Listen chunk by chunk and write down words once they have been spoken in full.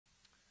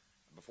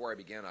Before I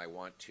begin, I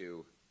want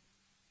to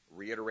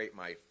reiterate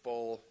my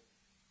full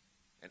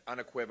and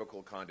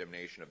unequivocal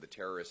condemnation of the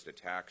terrorist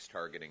attacks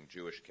targeting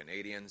Jewish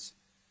Canadians,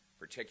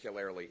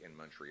 particularly in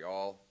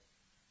Montreal.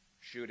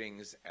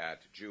 Shootings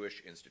at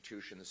Jewish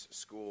institutions,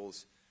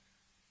 schools,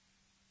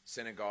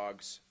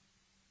 synagogues,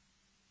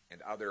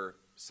 and other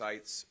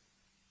sites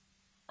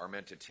are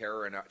meant to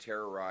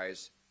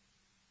terrorize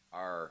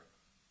our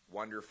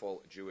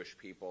wonderful Jewish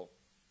people.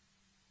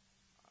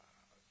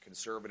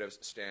 Conservatives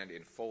stand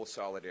in full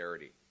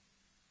solidarity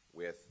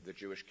with the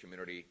Jewish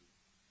community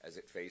as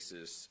it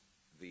faces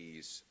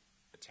these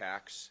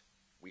attacks.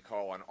 We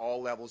call on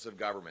all levels of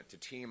government to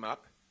team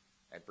up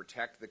and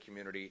protect the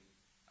community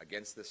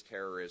against this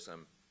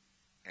terrorism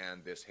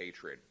and this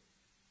hatred.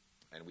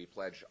 And we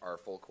pledge our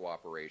full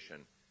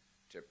cooperation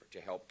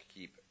to help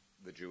keep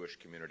the Jewish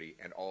community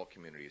and all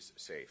communities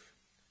safe.